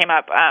definitely came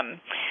up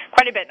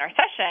quite a bit in our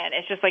session.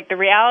 It's just like the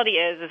reality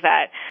is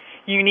that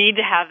you need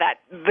to have that,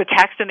 the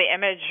text and the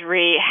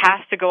imagery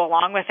has to go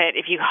along with it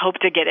if you hope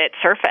to get it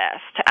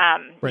surfaced.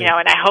 Right.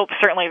 And I hope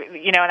certainly,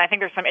 and I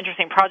think there's some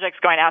interesting projects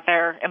going out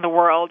there in the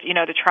world,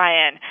 to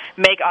try and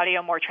make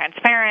audio more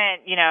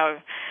transparent,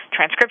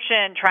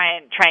 transcription, try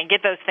and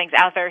get those things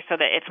out there so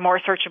that it's more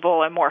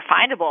searchable and more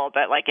findable.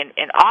 But like in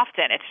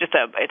often it's just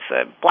it's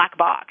a black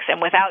box.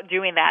 And without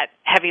doing that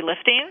heavy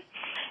lifting,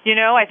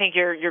 I think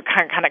you're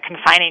kind of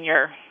confining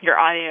your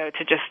audio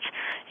to just,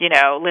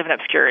 live in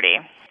obscurity.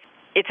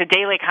 It's a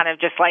daily kind of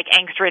just like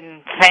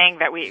angst-ridden thing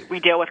that we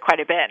deal with quite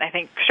a bit. And I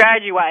think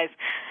strategy-wise,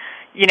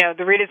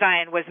 the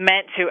redesign was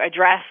meant to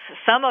address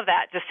some of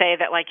that, to say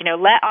that, like,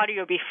 let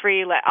audio be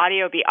free, let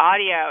audio be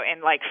audio,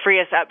 and, like, free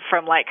us up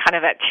from, like, kind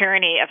of that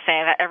tyranny of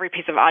saying that every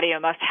piece of audio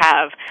must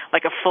have,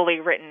 like, a fully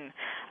written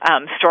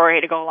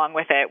story to go along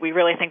with it. We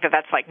really think that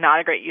that's, like, not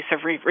a great use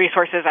of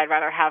resources. I'd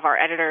rather have our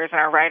editors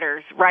and our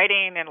writers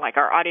writing and, like,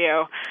 our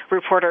audio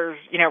reporters,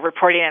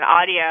 reporting in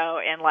audio,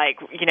 and, like,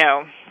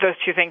 those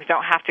two things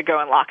don't have to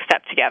go in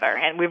lockstep together.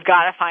 And we've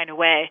got to find a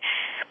way,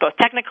 both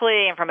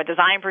technically and from a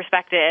design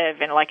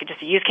perspective and, like, just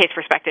a use case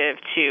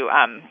perspective, to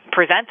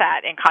present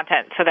that in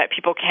content so that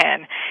people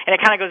can, and it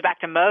kind of goes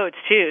back to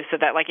modes, too, so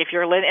that, like, if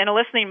you're in a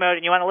listening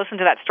mode and you want to listen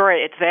to that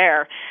story, it's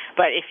there.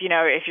 But if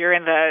you're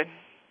in the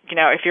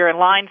if you're in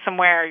line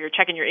somewhere, you're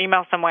checking your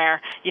email somewhere,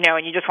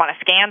 and you just want to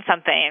scan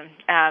something,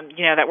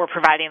 that we're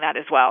providing that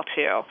as well,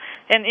 too.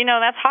 And,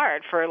 that's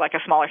hard for, like, a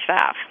smaller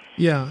staff.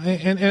 Yeah,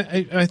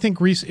 and I think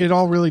it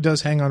all really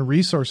does hang on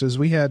resources.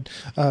 We had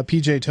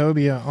PJ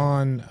Tobia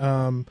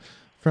on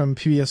from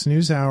PBS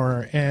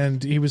NewsHour,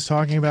 and he was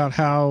talking about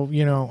how,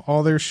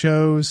 all their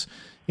shows,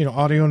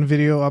 audio and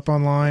video up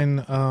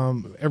online,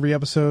 every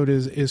episode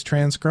is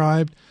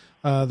transcribed.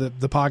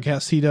 The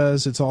podcast he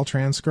does, it's all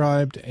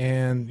transcribed,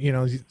 and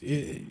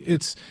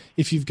it's,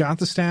 if you've got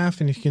the staff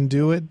and you can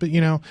do it, but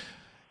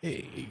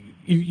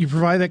you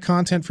provide that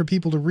content for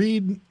people to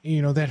read,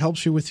 that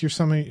helps you with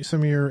some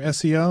of your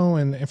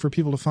SEO and for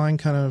people to find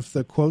kind of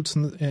the quotes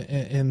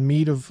and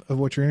meat of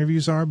what your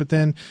interviews are. But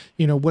then,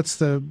 what's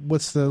the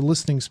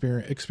listening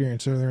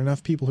experience? Are there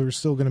enough people who are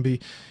still going to be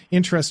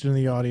interested in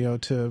the audio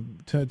to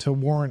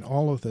warrant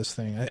all of this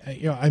thing?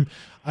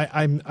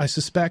 I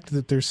suspect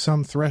that there's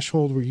some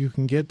threshold where you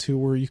can get to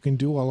where you can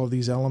do all of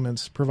these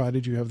elements,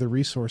 provided you have the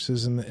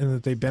resources and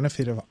that they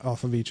benefit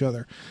off of each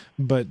other.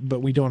 But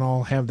we don't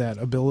all have that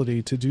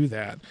ability to do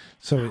that.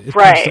 So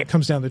it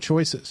comes down to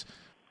choices.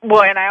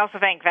 Well, and I also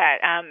think that,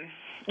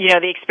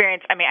 the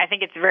experience, I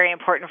think it's very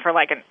important for,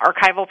 like, an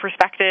archival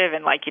perspective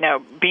and, like,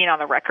 being on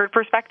the record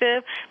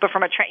perspective. But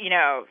from a,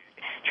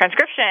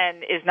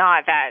 transcription is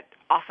not that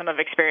awesome of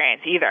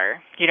experience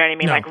either. You know what I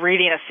mean? No. Like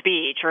reading a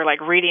speech or like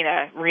reading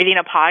a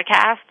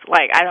podcast.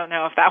 Like, I don't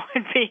know if that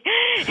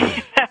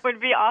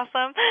would be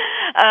awesome.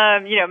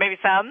 Maybe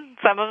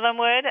some of them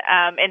would.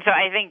 And so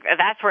I think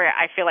that's where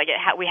I feel like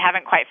we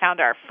haven't quite found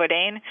our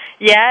footing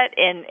yet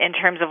in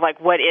terms of like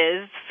what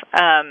is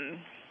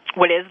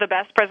the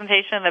best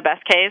presentation, the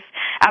best case.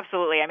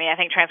 Absolutely. I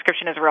think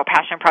transcription is a real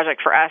passion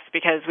project for us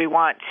because we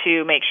want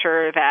to make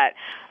sure that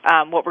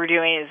what we're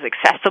doing is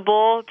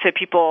accessible to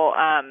people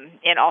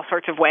in all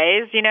sorts of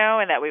ways,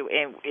 and that we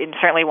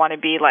certainly want to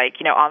be like,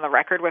 on the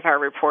record with our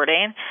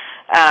reporting.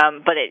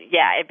 But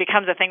it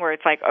becomes a thing where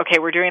it's like, okay,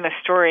 we're doing the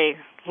story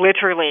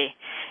literally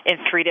in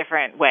three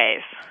different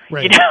ways,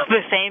 right.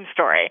 The same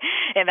story.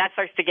 And that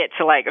starts to get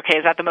to like, okay,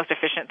 is that the most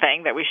efficient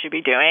thing that we should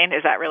be doing?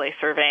 Is that really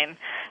serving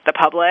the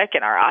public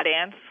and our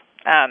audience?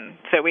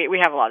 So we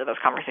have a lot of those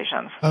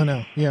conversations. Oh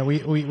no. Yeah,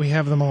 we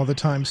have them all the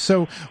time.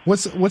 So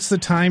what's the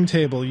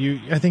timetable?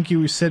 I think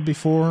you said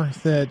before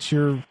that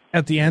you're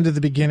at the end of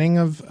the beginning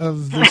of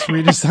this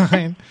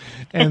redesign.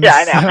 And yeah,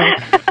 I know.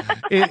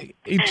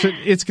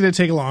 It's going to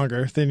take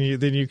longer than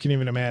you can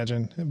even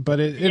imagine,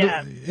 but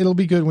it'll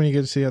be good when you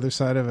get to the other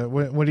side of it.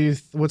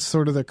 What's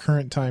sort of the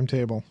current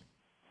timetable?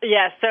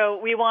 Yeah,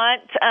 so we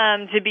want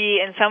to be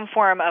in some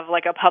form of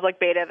like a public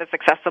beta that's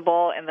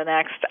accessible in the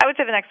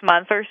next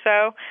month or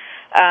so.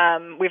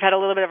 We've had a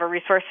little bit of a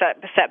resource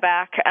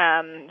setback,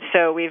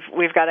 so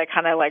we've got to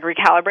kind of like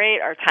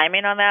recalibrate our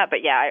timing on that.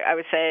 But yeah, I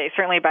would say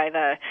certainly by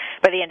the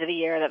end of the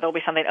year that there'll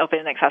be something open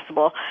and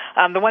accessible.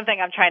 The one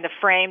thing I'm trying to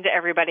frame to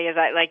everybody is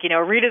that, like,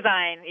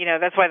 redesign,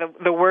 that's why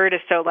the word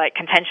is so like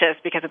contentious,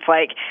 because it's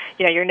like,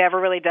 you're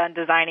never really done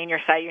designing your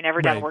site, you're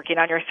never done working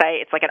on your site.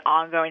 It's like an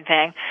ongoing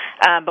thing.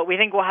 But we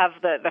think we'll have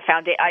the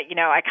foundation.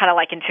 I kind of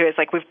liken to is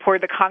like we've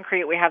poured the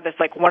concrete. We have this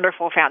like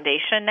wonderful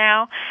foundation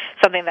now,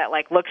 something that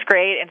like looks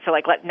great, and so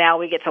like now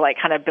we get to like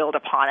kind of build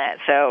upon it.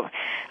 So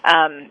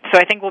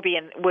I think we'll be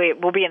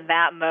in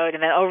that mode,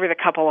 and then over the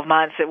couple of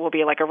months it will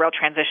be like a real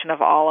transition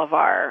of all of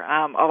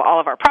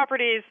our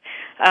properties,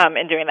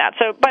 and doing that.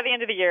 So by the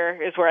end of the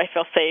year is where I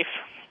feel safe.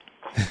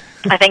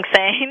 I think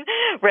saying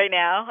right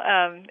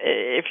now,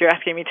 if you're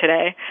asking me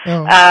today.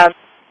 Oh.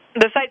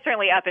 The site's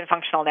certainly up and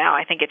functional now.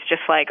 I think it's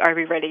just like, are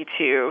we ready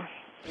to,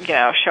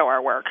 show our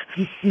work?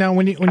 Now,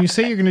 when you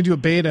say you're going to do a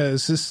beta,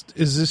 is this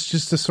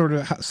just to sort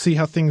of see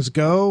how things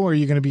go, or are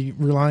you going to be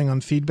relying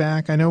on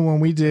feedback? I know when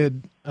we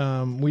did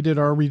we did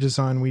our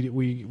redesign,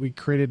 we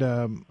created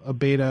a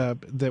beta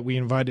that we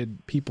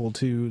invited people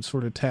to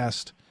sort of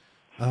test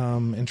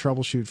and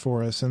troubleshoot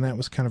for us, and that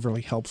was kind of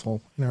really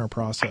helpful in our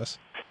process.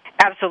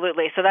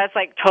 Absolutely. So that's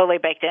like totally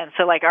baked in.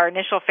 So like our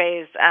initial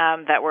phase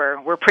that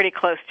we're pretty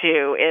close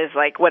to is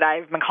like what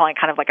I've been calling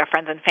kind of like a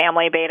friends and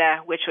family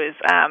beta, which was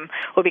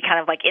will be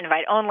kind of like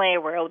invite only,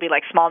 where it'll be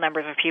like small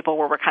numbers of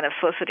people where we're kind of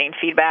soliciting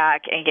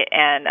feedback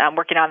and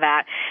working on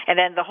that. And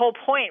then the whole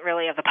point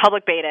really of the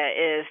public beta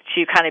is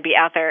to kind of be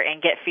out there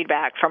and get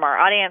feedback from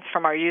our audience,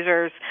 from our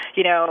users.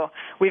 You know,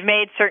 we've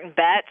made certain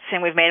bets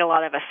and we've made a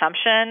lot of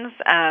assumptions.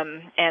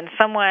 And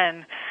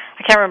someone,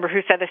 I can't remember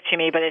who said this to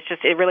me, but it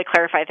really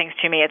clarified things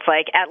to me. It's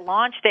like at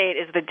launch date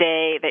is the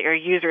day that your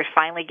users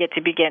finally get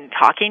to begin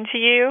talking to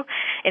you,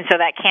 and so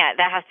that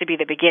has to be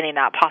the beginning,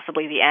 not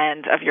possibly the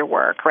end of your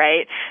work,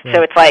 right? Yeah.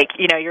 So it's like,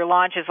 you know, your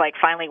launch is like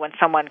finally when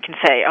someone can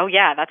say, oh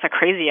yeah, that's a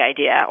crazy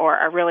idea, or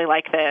I really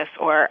like this,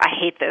 or I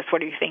hate this,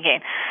 what are you thinking?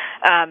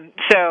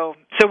 So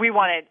we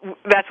wanted,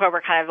 that's why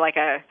we're kind of like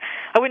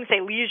I wouldn't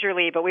say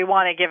leisurely, but we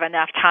want to give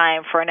enough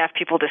time for enough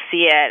people to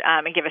see it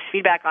and give us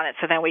feedback on it,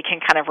 so then we can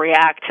kind of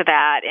react to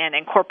that and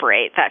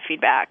incorporate that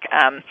feedback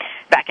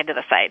back into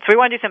the site. So we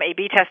want to do some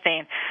A/B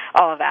testing,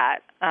 all of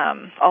that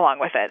along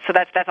with it. So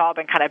that's all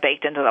been kind of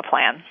baked into the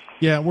plan.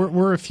 Yeah,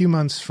 we're a few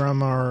months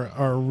from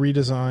our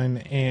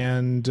redesign,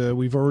 and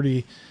we've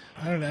already,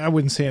 I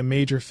wouldn't say a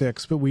major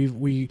fix, but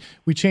we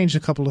changed a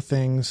couple of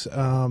things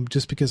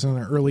just because in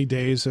the early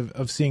days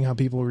of seeing how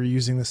people were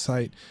using the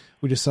site,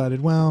 we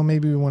decided, well,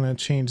 maybe we want to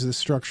change the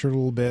structure a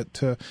little bit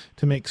to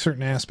make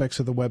certain aspects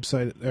of the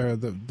website or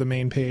the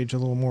main page a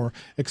little more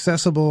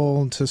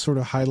accessible, to sort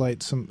of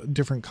highlight some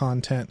different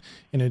content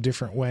in a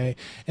different way.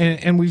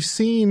 And we've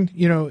seen,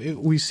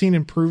 we've seen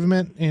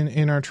improvement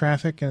in our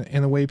traffic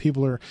and the way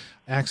people are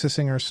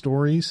accessing our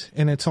stories.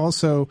 And it's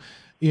also,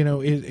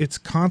 it's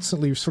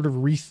constantly sort of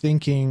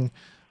rethinking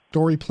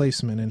story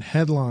placement and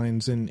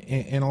headlines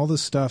and all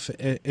this stuff.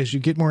 As you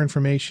get more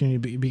information, you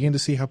begin to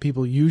see how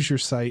people use your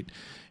site.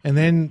 And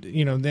then,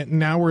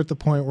 now we're at the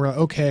point where,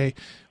 okay,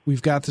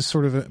 we've got this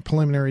sort of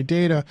preliminary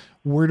data.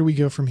 Where do we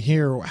go from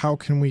here? How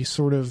can we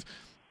sort of,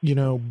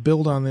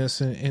 build on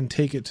this and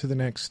take it to the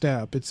next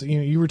step? It's,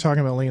 you were talking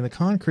about laying the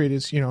concrete.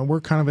 It's,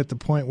 we're kind of at the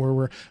point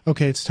where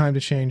it's time to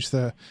change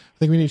I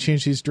think we need to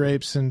change these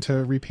drapes and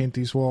to repaint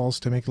these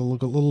walls to make it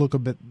look a little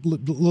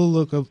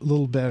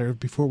better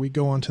before we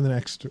go on to the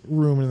next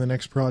room and the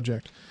next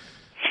project.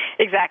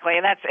 Exactly,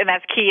 and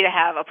that's key, to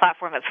have a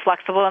platform that's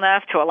flexible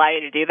enough to allow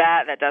you to do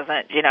that. That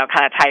doesn't,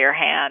 kind of tie your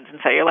hands, and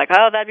so you're like,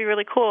 oh, that'd be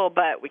really cool,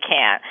 but we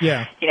can't.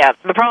 Yeah.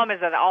 The problem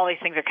is that all these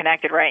things are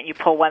connected, right? And you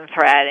pull one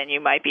thread, and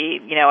you might be,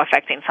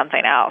 affecting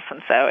something else,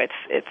 and so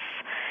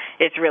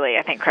it's really,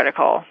 I think,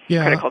 critical to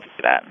do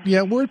that. Yeah,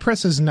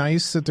 WordPress is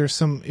nice that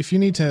there's if you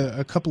need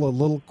a couple of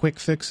little quick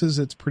fixes,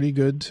 it's pretty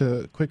good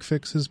to quick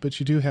fixes, but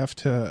you do have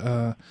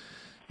to.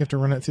 You have to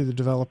run it through the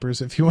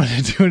developers if you want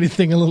to do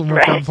anything a little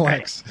more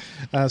complex,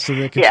 so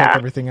they can check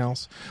everything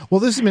else. Well,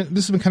 this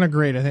has been kind of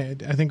great. I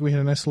think we had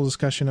a nice little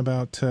discussion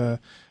about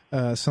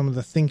some of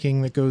the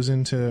thinking that goes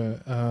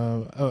into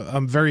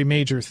a very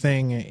major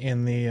thing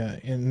in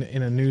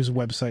a news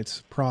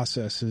website's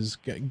process, is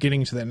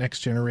getting to that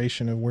next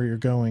generation of where you're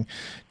going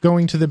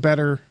to the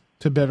better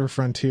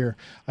frontier,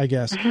 I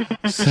guess.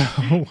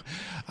 So,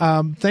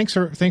 thanks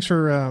for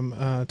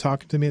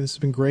talking to me. This has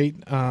been great.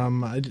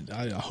 I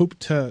hope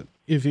to.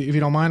 If you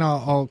don't mind,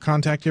 I'll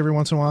contact you every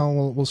once in a while,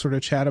 and we'll sort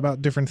of chat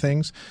about different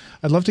things.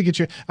 I'd love to get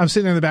you. I'm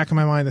sitting in the back of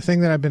my mind. The thing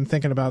that I've been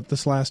thinking about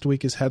this last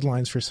week is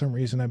headlines. For some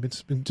reason, I've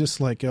been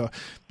just like, is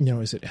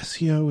it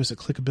SEO? Is it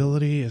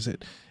clickability? Does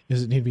it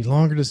need to be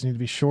longer? Does it need to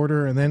be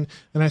shorter? And then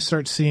I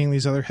start seeing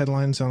these other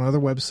headlines on other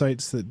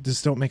websites that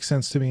just don't make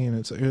sense to me, and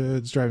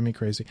it's driving me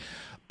crazy.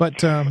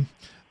 But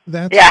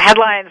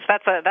headlines.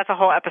 That's a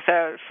whole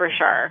episode for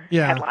sure.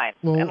 Yeah, headlines.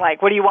 Well, and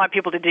what do you want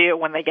people to do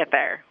when they get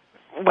there?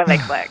 When they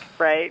click,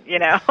 right?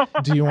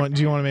 Do you want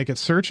to make it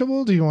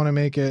searchable? Do you want to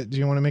make it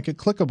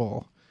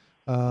clickable?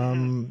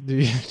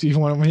 Do you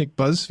want to make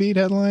BuzzFeed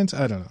headlines?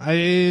 I don't know.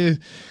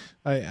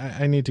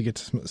 I need to get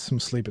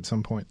some sleep at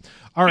some point.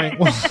 All right.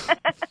 Well,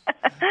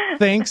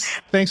 thanks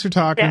for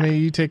talking to me.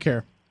 You take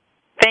care.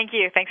 Thank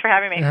you. Thanks for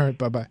having me. All right.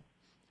 Bye-bye.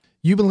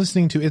 You've been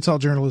listening to It's All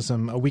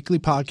Journalism, a weekly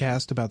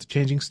podcast about the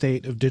changing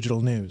state of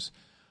digital news.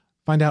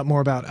 Find out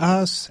more about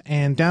us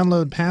and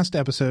download past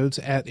episodes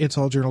at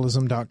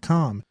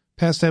itsalljournalism.com.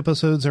 Past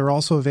episodes are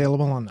also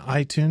available on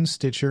iTunes,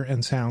 Stitcher,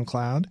 and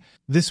SoundCloud.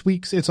 This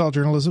week's It's All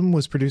Journalism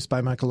was produced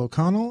by Michael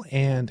O'Connell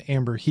and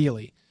Amber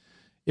Healy.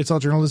 It's All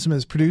Journalism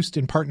is produced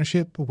in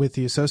partnership with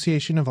the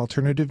Association of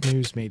Alternative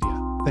News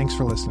Media. Thanks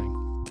for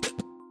listening.